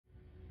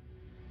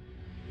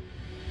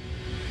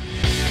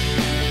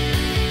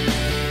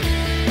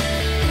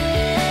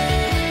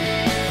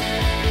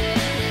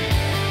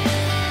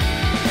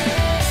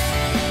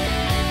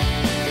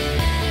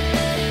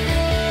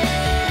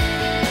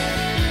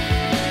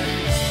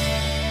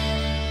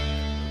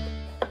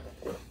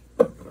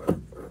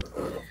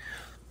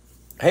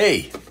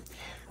Hey,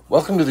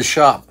 welcome to the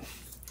shop.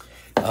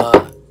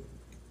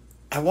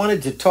 I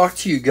wanted to talk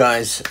to you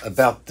guys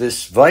about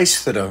this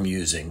vise that I'm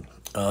using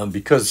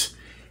because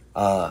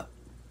what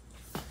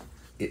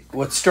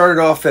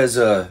started off as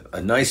a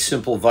nice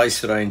simple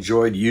vise that I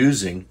enjoyed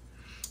using,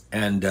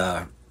 and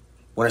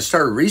when I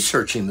started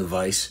researching the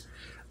vise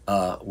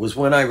was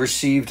when I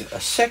received a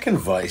second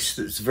vise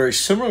that's very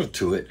similar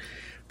to it,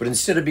 but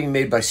instead of being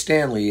made by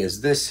Stanley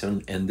as this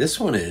and this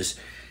one is,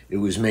 it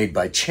was made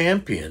by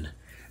Champion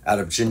out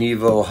of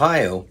Geneva,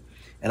 Ohio.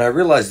 And I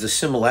realized the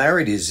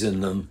similarities in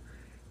them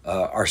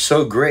are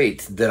so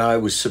great that I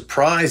was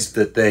surprised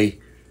that they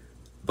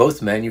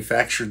both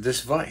manufactured this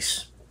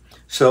vise.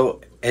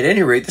 So at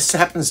any rate, this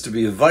happens to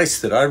be a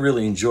vise that I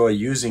really enjoy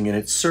using, and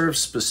it serves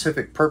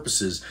specific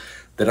purposes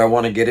that I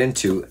want to get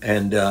into,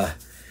 and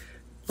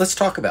let's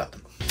talk about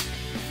them.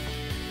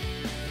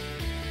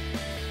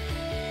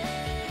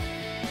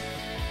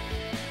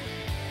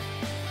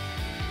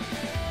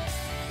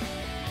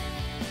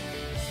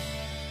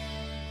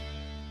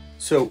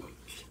 So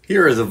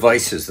here are the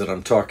vices that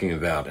I'm talking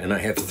about, and I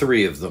have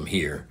three of them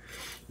here.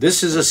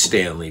 This is a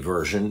Stanley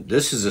version,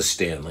 this is a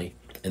Stanley,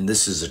 and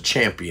this is a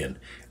Champion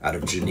out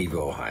of Geneva,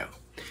 Ohio.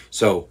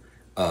 So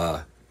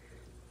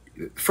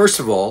first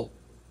of all,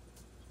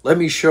 let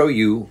me show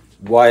you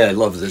why I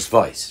love this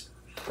vise.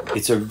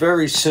 It's a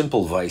very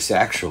simple vise,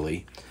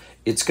 actually.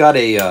 It's got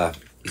a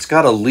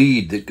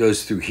lead that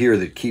goes through here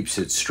that keeps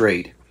it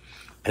straight,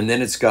 and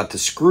then it's got the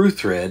screw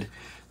thread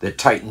that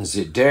tightens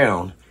it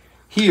down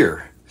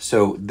here.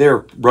 So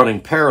they're running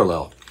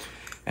parallel.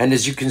 And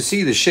as you can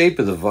see, the shape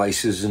of the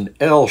vise is an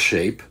L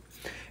shape,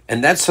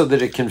 and that's so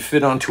that it can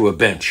fit onto a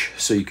bench.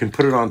 So you can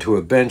put it onto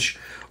a bench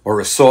or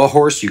a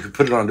sawhorse. You could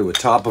put it onto the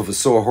top of a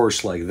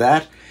sawhorse like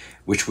that,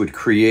 which would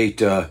create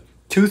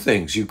two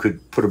things. You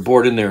could put a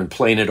board in there and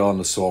plane it on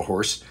the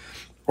sawhorse,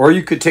 or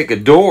you could take a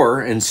door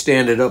and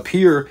stand it up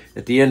here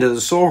at the end of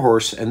the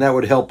sawhorse, and that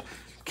would help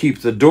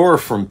keep the door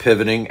from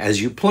pivoting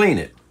as you plane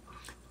it.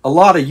 A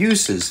lot of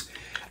uses,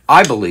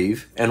 I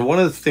believe, and one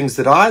of the things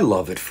that I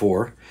love it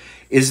for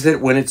is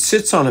that when it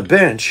sits on a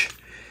bench,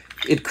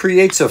 it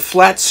creates a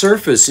flat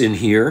surface in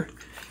here.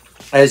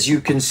 As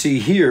you can see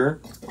here,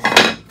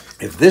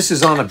 if this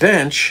is on a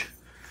bench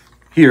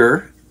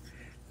here,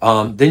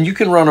 then you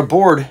can run a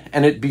board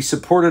and it be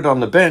supported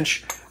on the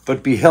bench,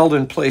 but be held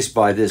in place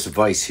by this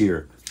vise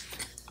here.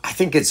 I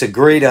think it's a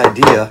great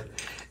idea,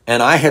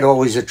 and I had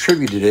always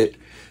attributed it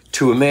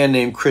to a man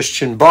named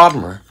Christian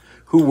Bodmer,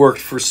 who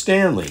worked for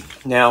Stanley.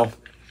 Now,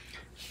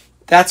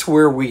 that's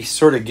where we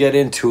sort of get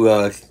into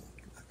a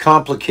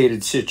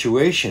complicated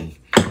situation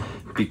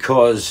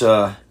because,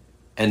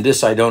 and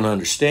this I don't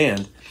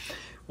understand,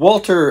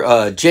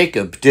 Walter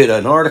Jacob did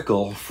an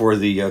article for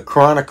the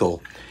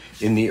Chronicle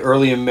in the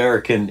Early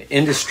American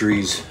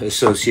Industries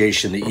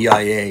Association, the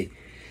EAIA,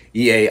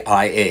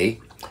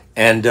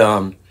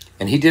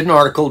 and he did an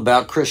article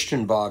about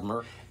Christian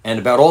Bodmer and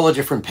about all the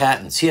different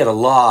patents. He had a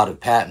lot of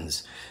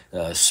patents,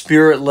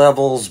 spirit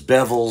levels,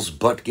 bevels,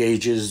 butt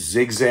gauges,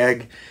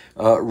 zigzag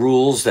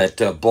rules,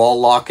 that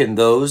ball lock and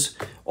those,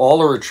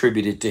 all are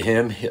attributed to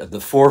him. The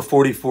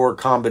 444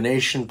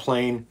 combination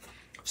plane,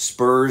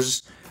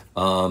 spurs.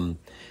 So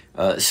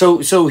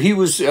he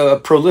was a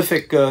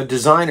prolific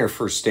designer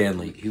for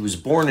Stanley. He was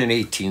born in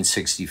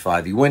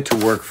 1865. He went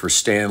to work for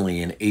Stanley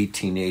in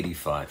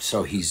 1885.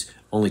 So he's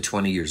only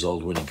 20 years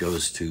old when he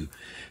goes to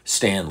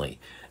Stanley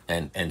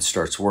and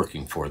starts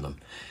working for them.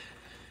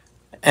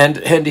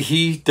 And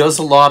he does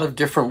a lot of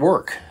different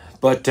work.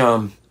 But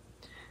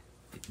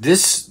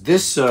this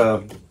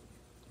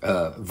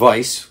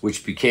vise,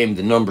 which became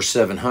the number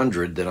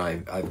 700 that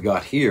I've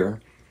got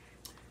here,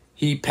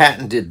 he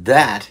patented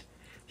that.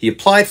 He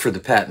applied for the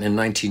patent in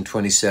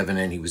 1927,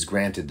 and he was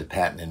granted the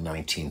patent in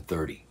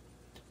 1930.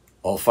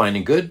 All fine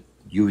and good.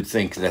 You would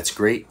think that's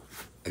great,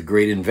 a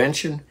great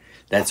invention.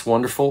 That's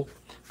wonderful.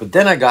 But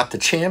then I got the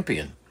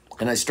Champion,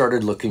 and I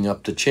started looking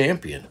up the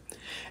Champion.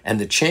 And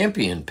the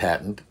Champion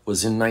patent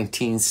was in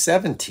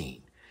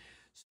 1917.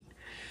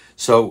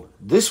 So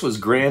this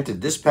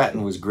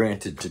patent was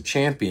granted to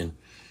Champion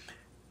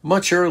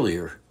much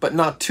earlier, but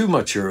not too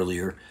much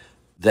earlier,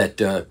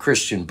 that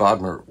Christian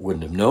Bodmer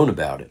wouldn't have known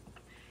about it.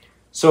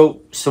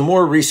 So some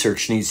more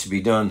research needs to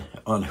be done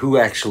on who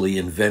actually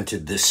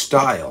invented this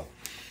style.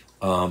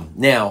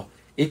 Now,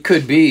 it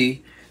could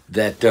be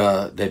that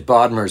that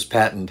Bodmer's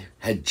patent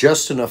had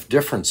just enough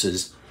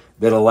differences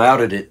that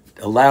allowed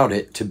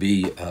it to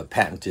be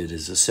patented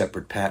as a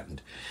separate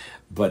patent.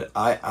 But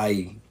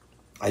I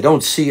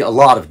don't see a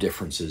lot of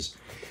differences.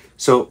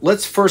 So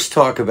let's first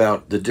talk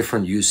about the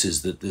different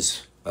uses that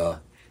this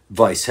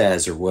vise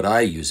has, or what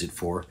I use it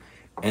for.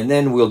 And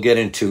then we'll get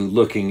into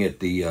looking at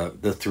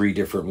the three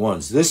different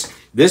ones.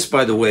 This,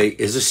 by the way,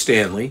 is a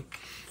Stanley,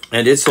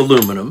 and it's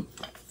aluminum.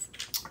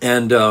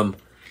 And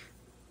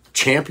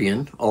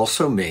Champion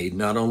also made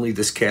not only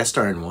this cast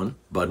iron one,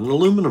 but an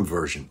aluminum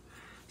version.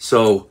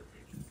 So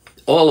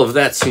all of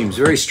that seems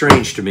very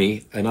strange to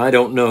me, and I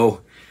don't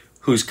know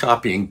who's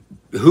copying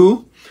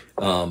who.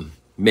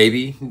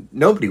 Maybe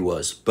nobody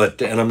was,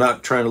 and I'm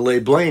not trying to lay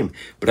blame,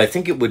 but I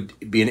think it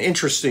would be an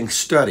interesting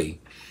study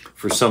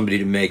for somebody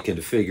to make and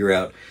to figure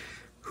out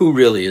who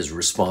really is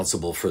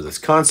responsible for this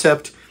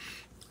concept,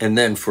 and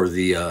then for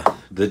the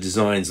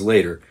designs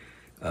later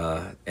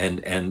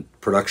and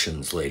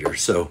productions later.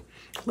 So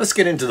let's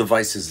get into the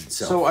vices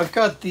itself. So I've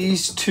got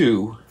these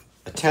two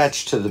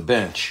attached to the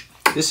bench.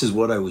 This is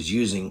what I was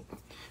using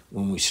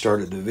when we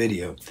started the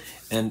video,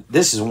 and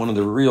this is one of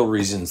the real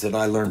reasons that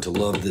I learned to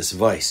love this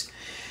vise.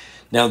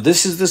 Now,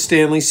 this is the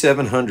Stanley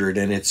 700,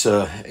 and it's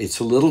a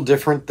little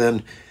different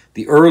than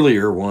the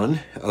earlier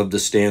one of the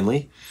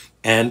Stanley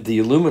and the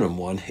aluminum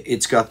one.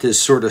 It's got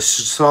this sort of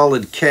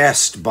solid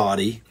cast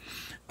body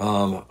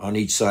on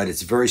each side.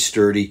 It's very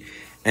sturdy,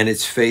 and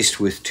it's faced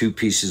with two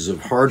pieces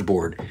of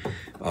hardboard,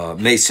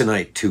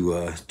 masonite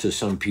to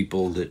some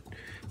people that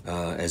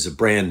as a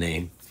brand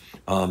name.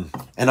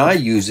 And I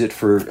use it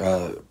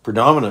for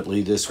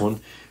predominantly this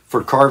one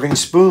for carving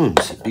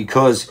spoons,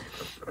 because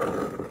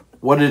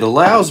what it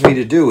allows me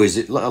to do is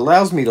it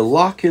allows me to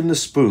lock in the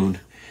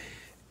spoon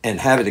and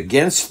have it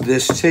against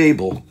this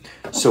table.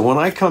 So when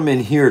I come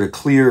in here to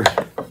clear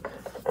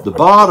the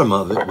bottom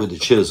of it with a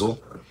chisel,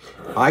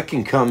 I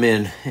can come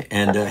in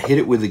and hit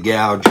it with a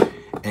gouge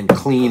and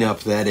clean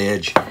up that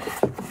edge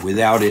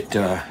without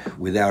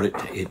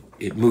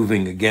it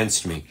moving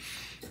against me.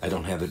 I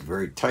don't have it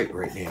very tight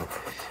right now,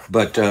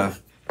 but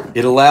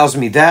it allows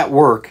me that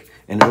work,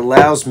 and it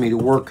allows me to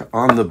work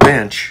on the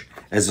bench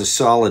as a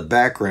solid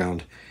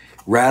background,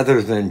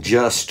 rather than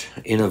just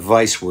in a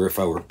vise where if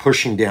I were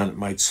pushing down it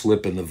might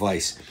slip in the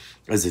vise,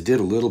 as it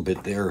did a little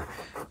bit there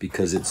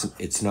because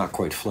it's not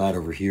quite flat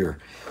over here.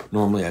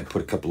 Normally I'd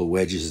put a couple of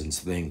wedges and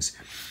things,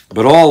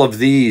 but all of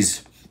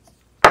these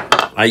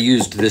I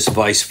used this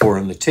vise for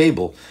on the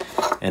table.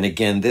 And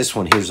again, this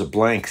one, here's a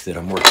blank that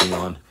I'm working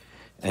on,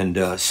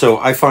 and so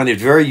I find it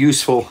very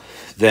useful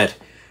that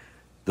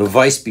the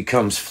vise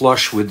becomes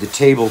flush with the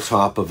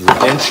tabletop of the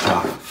bench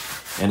top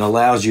and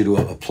allows you to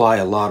apply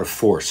a lot of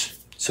force.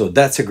 So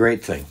that's a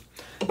great thing.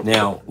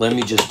 Now, let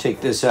me just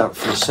take this out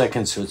for a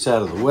second so it's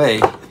out of the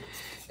way.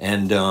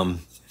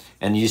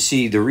 And you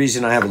see, the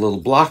reason I have a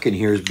little block in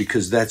here is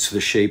because that's the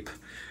shape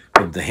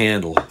of the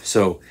handle.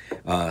 So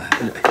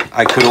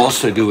I could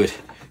also do it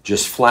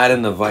just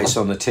flatten the vise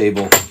on the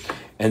table,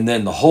 and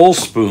then the whole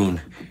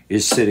spoon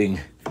is sitting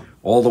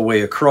all the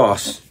way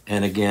across.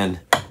 And again,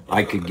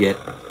 I could get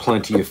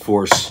plenty of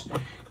force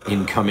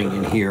in coming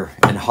in here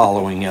and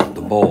hollowing out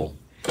the bowl.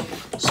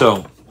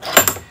 So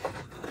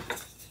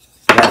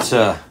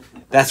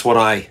that's what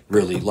I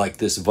really like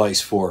this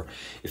vise for.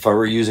 If I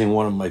were using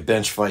one of my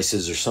bench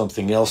vises or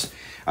something else,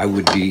 I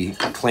would be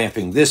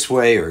clamping this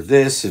way or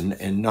this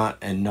and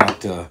not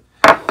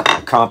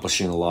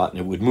accomplishing a lot, and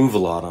it would move a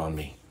lot on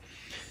me.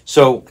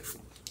 So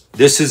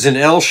this is an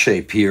L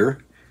shape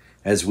here,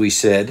 as we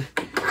said.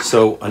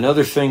 So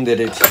another thing that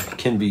it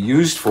can be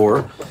used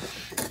for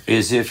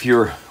is if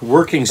you're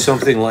working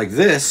something like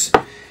this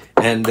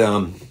and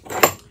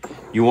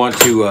you want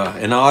to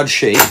an odd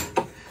shape.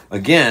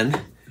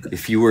 Again,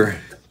 if you were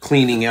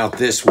cleaning out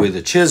this with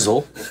a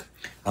chisel,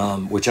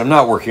 which I'm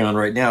not working on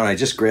right now, and I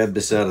just grabbed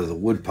this out of the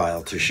wood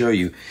pile to show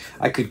you,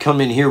 I could come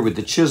in here with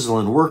the chisel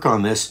and work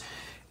on this,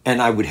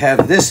 and I would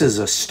have this as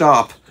a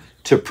stop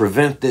to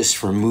prevent this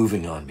from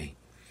moving on me.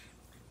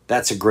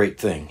 That's a great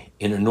thing.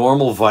 In a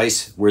normal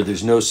vise where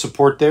there's no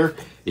support there,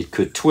 it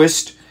could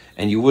twist,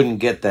 and you wouldn't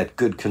get that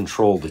good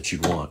control that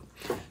you'd want.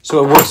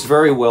 So it works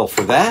very well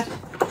for that.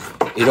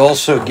 It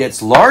also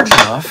gets large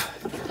enough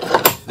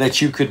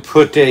that you could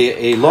put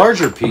a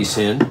larger piece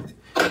in.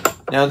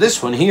 Now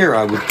this one here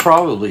I would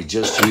probably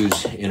just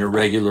use in a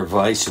regular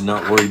vise and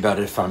not worry about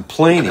it if I'm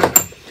planing.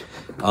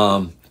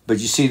 But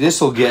you see, this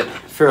will get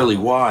fairly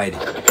wide,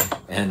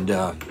 and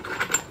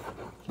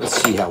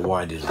let's see how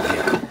wide it'll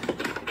get.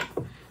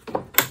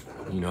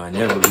 You know, I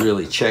never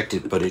really checked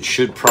it, but it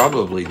should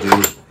probably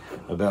do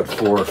about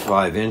 4 or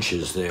 5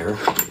 inches there.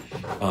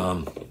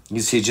 You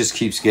see, it just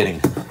keeps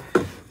getting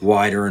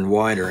wider and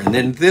wider. And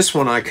then this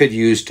one I could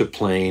use to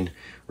plane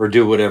or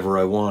do whatever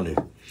I wanted.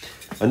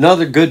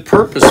 Another good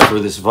purpose for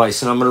this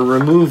vise, and I'm going to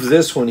remove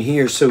this one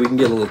here so we can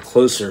get a little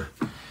closer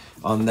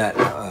on that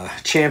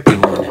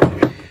champion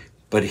one.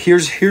 But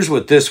here's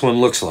what this one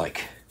looks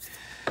like.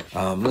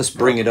 Let's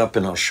bring it up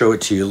and I'll show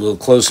it to you a little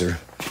closer.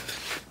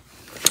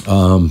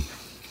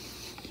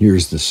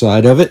 Here's the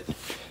side of it,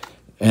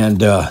 and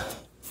the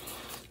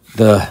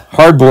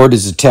hardboard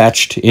is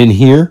attached in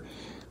here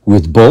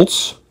with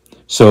bolts,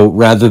 so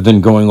rather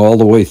than going all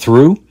the way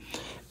through,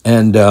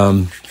 and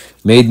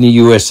made in the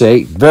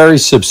USA, very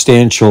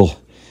substantial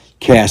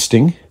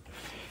casting.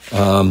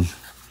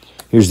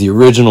 Here's the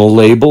original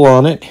label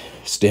on it,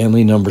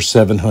 Stanley number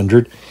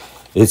 700.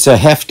 It's a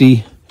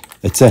hefty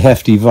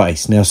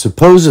vise. Now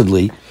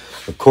supposedly,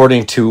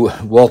 according to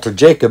Walter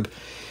Jacob,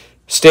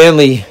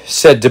 Stanley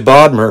said to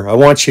Bodmer, I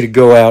want you to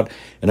go out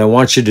and I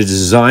want you to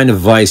design a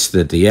vise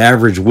that the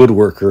average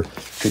woodworker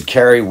could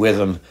carry with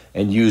him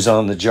and use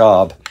on the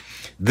job.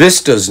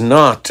 This does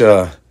not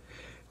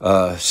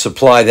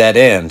supply that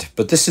end,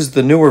 but this is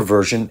the newer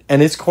version,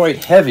 and it's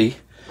quite heavy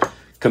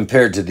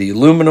compared to the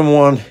aluminum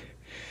one,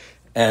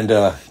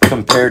 and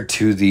compared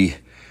to the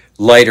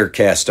lighter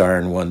cast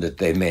iron one that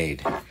they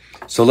made.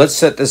 So let's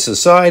set this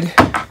aside,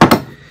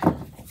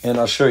 and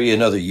I'll show you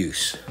another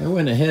use. I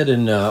went ahead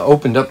and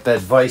opened up that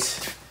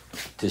vise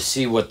to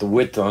see what the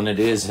width on it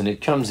is, and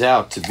it comes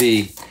out to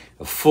be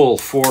a full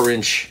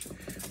 4-inch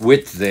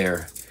width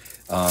there.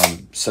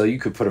 So you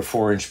could put a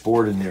 4-inch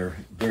board in there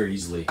very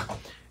easily,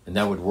 and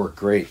that would work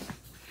great.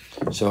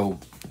 So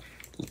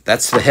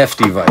that's the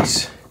hefty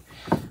vise.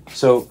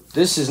 So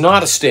this is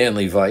not a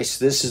Stanley vise,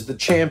 this is the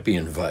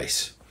Champion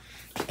vise.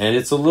 And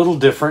it's a little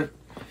different.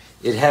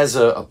 It has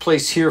a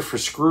place here for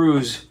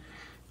screws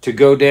to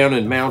go down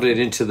and mount it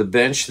into the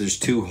bench. There's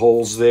 2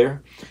 holes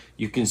there.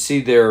 You can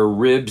see there are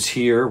ribs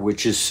here,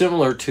 which is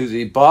similar to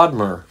the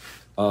Bodmer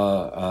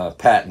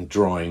patent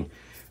drawing.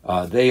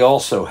 They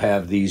also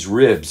have these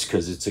ribs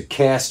because it's a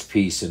cast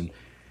piece, and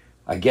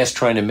I guess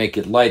trying to make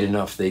it light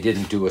enough, they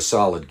didn't do a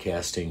solid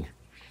casting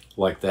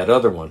like that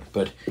other one.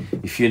 But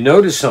if you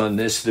notice on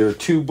this, there are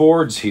 2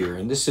 boards here,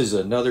 and this is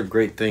another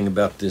great thing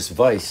about this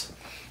vise,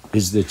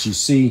 is that you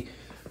see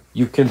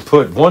you can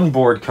put one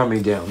board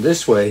coming down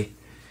this way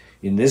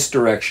in this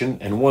direction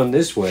and one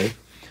this way,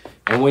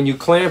 and when you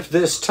clamp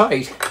this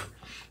tight,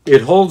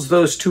 it holds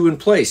those 2 in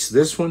place,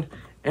 this one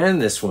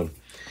and this one.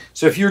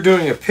 So if you're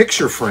doing a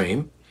picture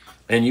frame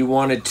and you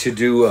wanted to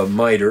do a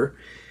miter,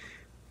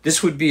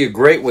 this would be a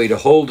great way to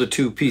hold the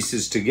 2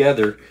 pieces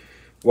together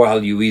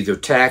while you either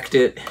tacked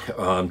it,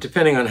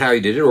 depending on how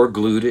you did it, or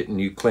glued it and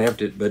you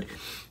clamped it. But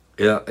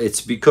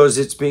it's because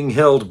it's being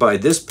held by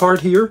this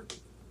part here,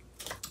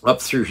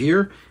 up through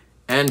here,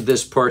 and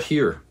this part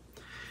here.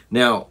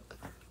 Now,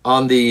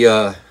 on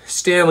the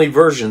Stanley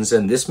versions,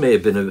 and this may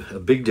have been a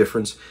big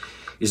difference,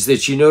 is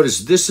that you notice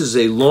this is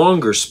a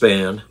longer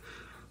span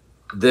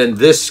than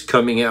this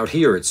coming out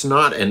here. It's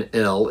not an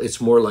L, it's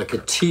more like a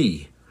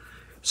T.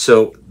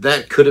 So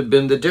that could have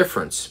been the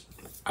difference.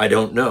 I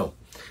don't know.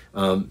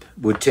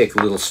 Would take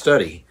a little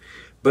study.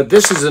 But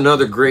this is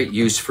another great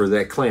use for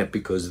that clamp,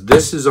 because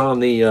this is on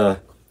the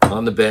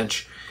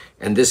bench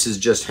and this is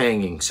just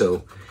hanging.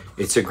 So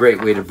it's a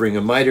great way to bring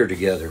a miter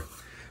together.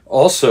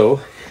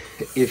 Also,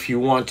 if you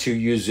want to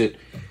use it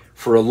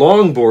for a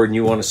long board and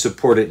you want to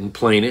support it and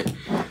plane it,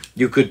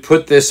 you could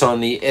put this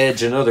on the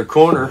edge another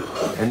corner,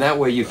 and that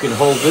way you can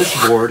hold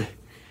this board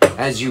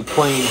as you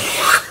plane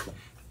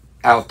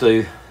out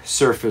the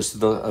surface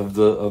of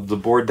the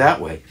board that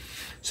way.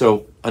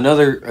 So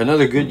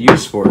another good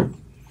use for it.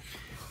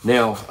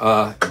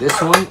 Now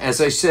this one,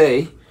 as I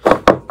say,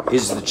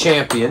 is the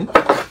Champion,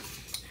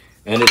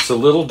 and it's a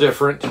little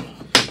different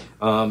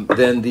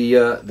than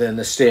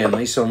the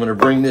Stanley. So I'm going to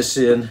bring this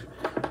in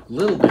a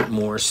little bit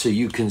more so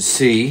you can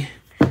see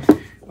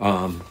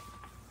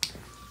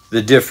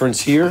the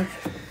difference here.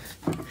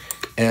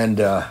 And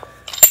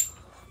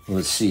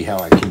let's see how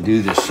I can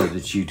do this so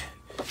that you'd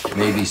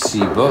maybe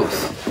see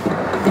both.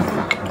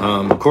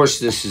 Of course,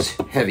 this is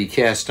heavy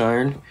cast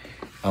iron,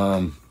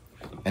 and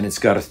it's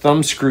got a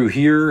thumb screw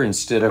here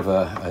instead of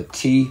a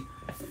T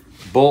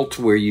bolt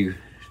where you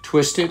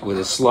twist it with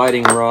a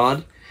sliding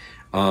rod.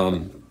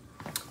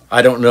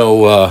 I don't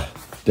know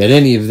that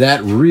any of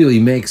that really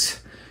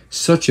makes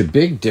such a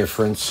big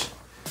difference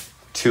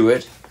to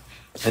it.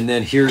 And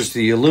then here's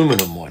the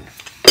aluminum one.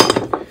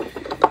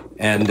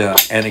 And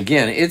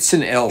again, it's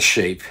an L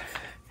shape,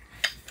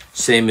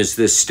 same as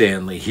this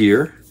Stanley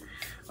here.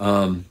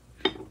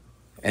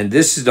 And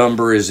this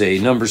number is a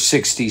number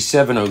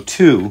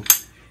 6702,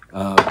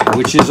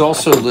 which is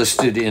also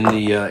listed in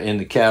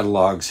the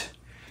catalogs,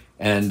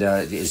 and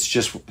it's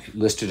just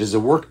listed as a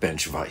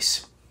workbench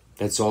vise.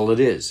 That's all it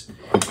is.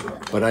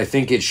 But I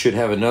think it should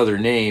have another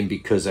name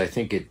because I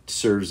think it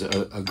serves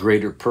a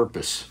greater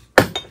purpose.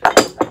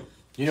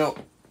 You know,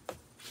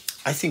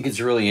 I think it's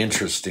really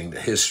interesting, the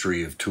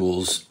history of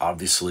tools.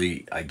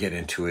 Obviously, I get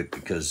into it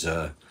because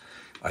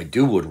I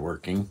do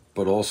woodworking,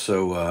 but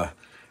also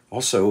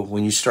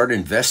when you start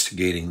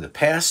investigating the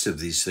past of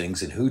these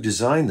things and who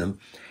designed them,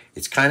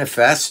 it's kind of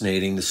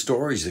fascinating, the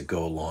stories that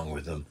go along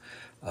with them.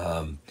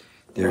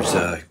 There's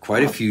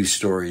quite a few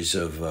stories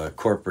of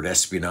corporate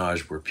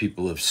espionage where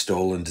people have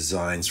stolen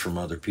designs from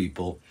other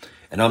people.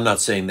 And I'm not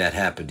saying that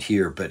happened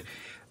here, but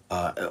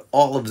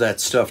all of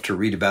that stuff, to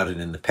read about it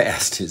in the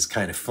past, is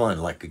kind of fun,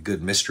 like a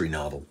good mystery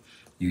novel.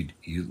 You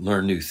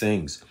learn new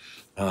things.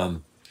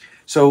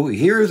 So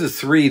here are the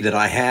 3 that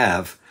I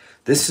have.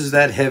 This is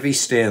that heavy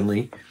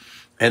Stanley,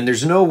 and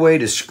there's no way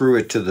to screw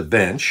it to the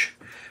bench,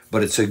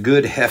 but it's a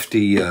good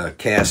hefty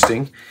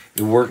casting.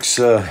 It works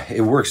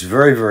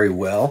very, very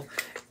well.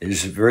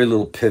 There's very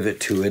little pivot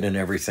to it and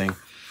everything.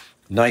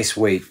 Nice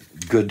weight,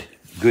 good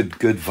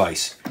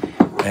vise,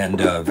 and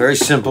very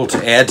simple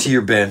to add to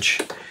your bench,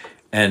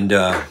 and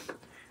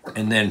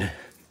then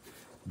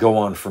go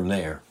on from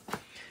there.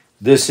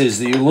 This is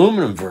the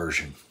aluminum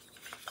version,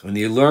 and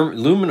the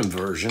aluminum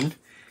version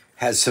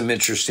has some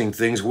interesting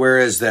things.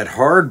 Whereas that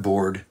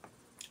hardboard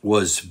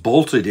was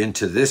bolted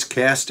into this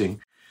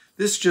casting,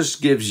 this just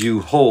gives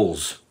you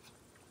holes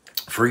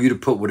for you to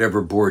put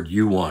whatever board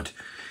you want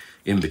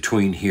in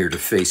between here to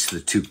face the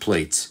 2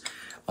 plates.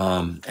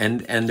 and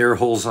there are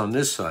holes on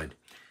this side.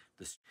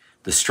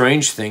 The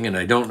strange thing, and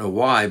I don't know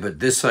why, but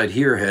this side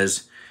here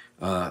has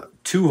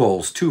 2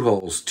 holes, 2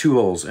 holes, 2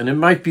 holes. And it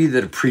might be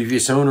that a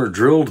previous owner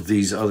drilled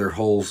these other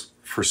holes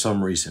for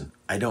some reason.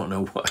 I don't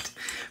know what,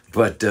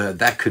 but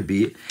that could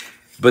be it.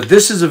 But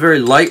this is a very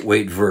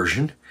lightweight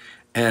version.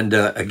 And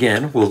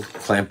again, we'll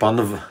clamp on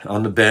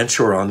the bench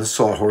or on the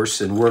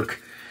sawhorse and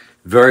work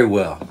very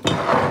well.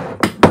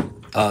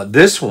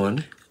 This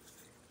one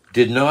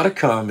did not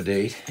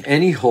accommodate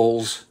any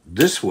holes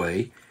this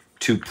way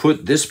to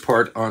put this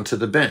part onto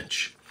the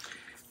bench,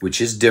 which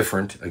is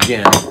different,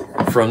 again,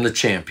 from the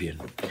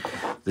Champion.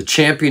 The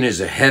Champion is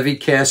a heavy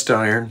cast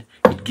iron.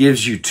 It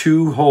gives you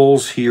 2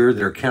 holes here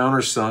that are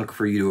countersunk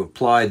for you to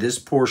apply this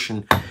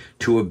portion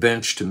to a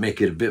bench to make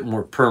it a bit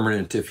more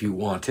permanent if you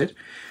want it,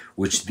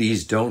 which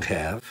these don't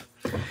have.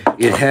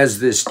 It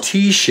has this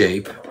T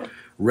shape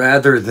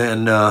rather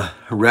than the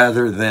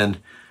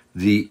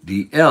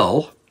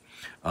L.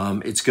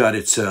 It's got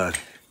its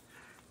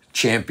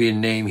Champion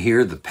name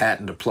here, the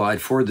patent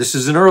applied for. This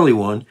is an early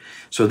one,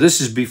 so this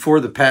is before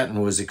the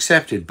patent was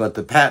accepted, but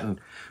the patent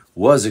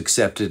was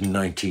accepted in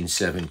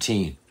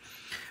 1917.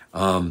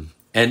 And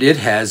it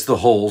has the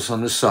holes on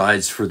the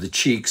sides for the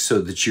cheeks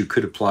so that you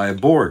could apply a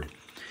board.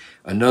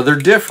 Another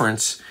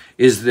difference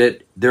is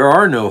that there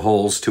are no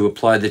holes to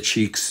apply the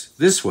cheeks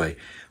this way.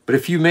 But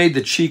if you made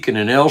the cheek in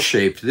an L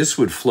shape, this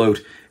would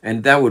float,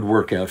 and that would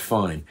work out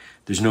fine.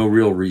 There's no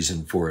real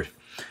reason for it.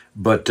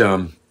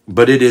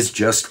 But it is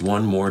just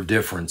one more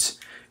difference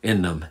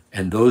in them.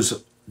 And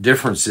those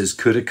differences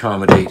could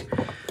accommodate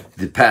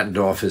the patent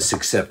office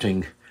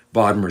accepting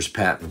Bodmer's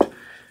patent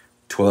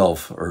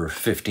 12 or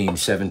 15,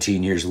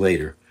 17 years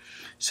later.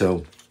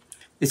 So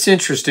it's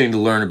interesting to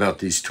learn about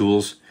these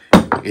tools.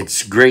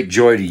 It's great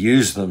joy to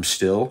use them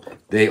still.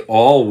 They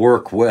all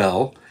work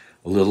well.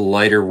 A little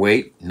lighter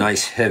weight,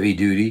 nice heavy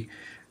duty,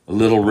 a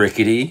little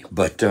rickety,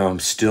 but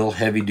still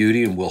heavy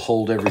duty and will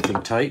hold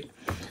everything tight.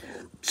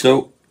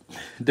 So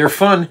they're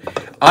fun.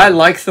 I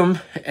like them,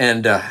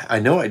 and I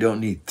know I don't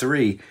need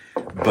 3,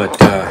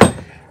 but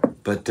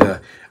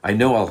I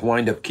know I'll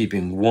wind up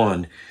keeping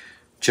 1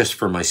 just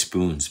for my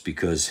spoons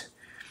because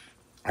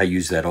I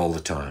use that all the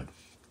time.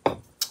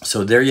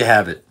 So there you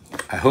have it.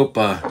 I hope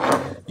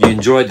you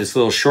enjoyed this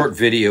little short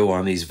video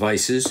on these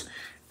vices,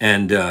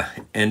 and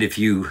if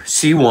you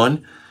see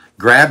one,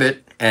 grab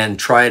it and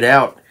try it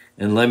out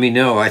and let me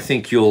know. I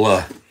think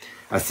you'll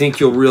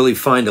really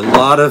find a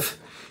lot of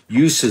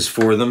uses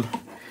for them.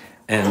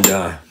 And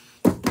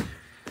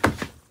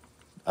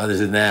other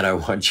than that, I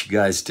want you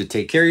guys to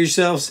take care of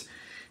yourselves,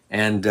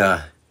 and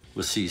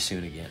we'll see you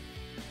soon again.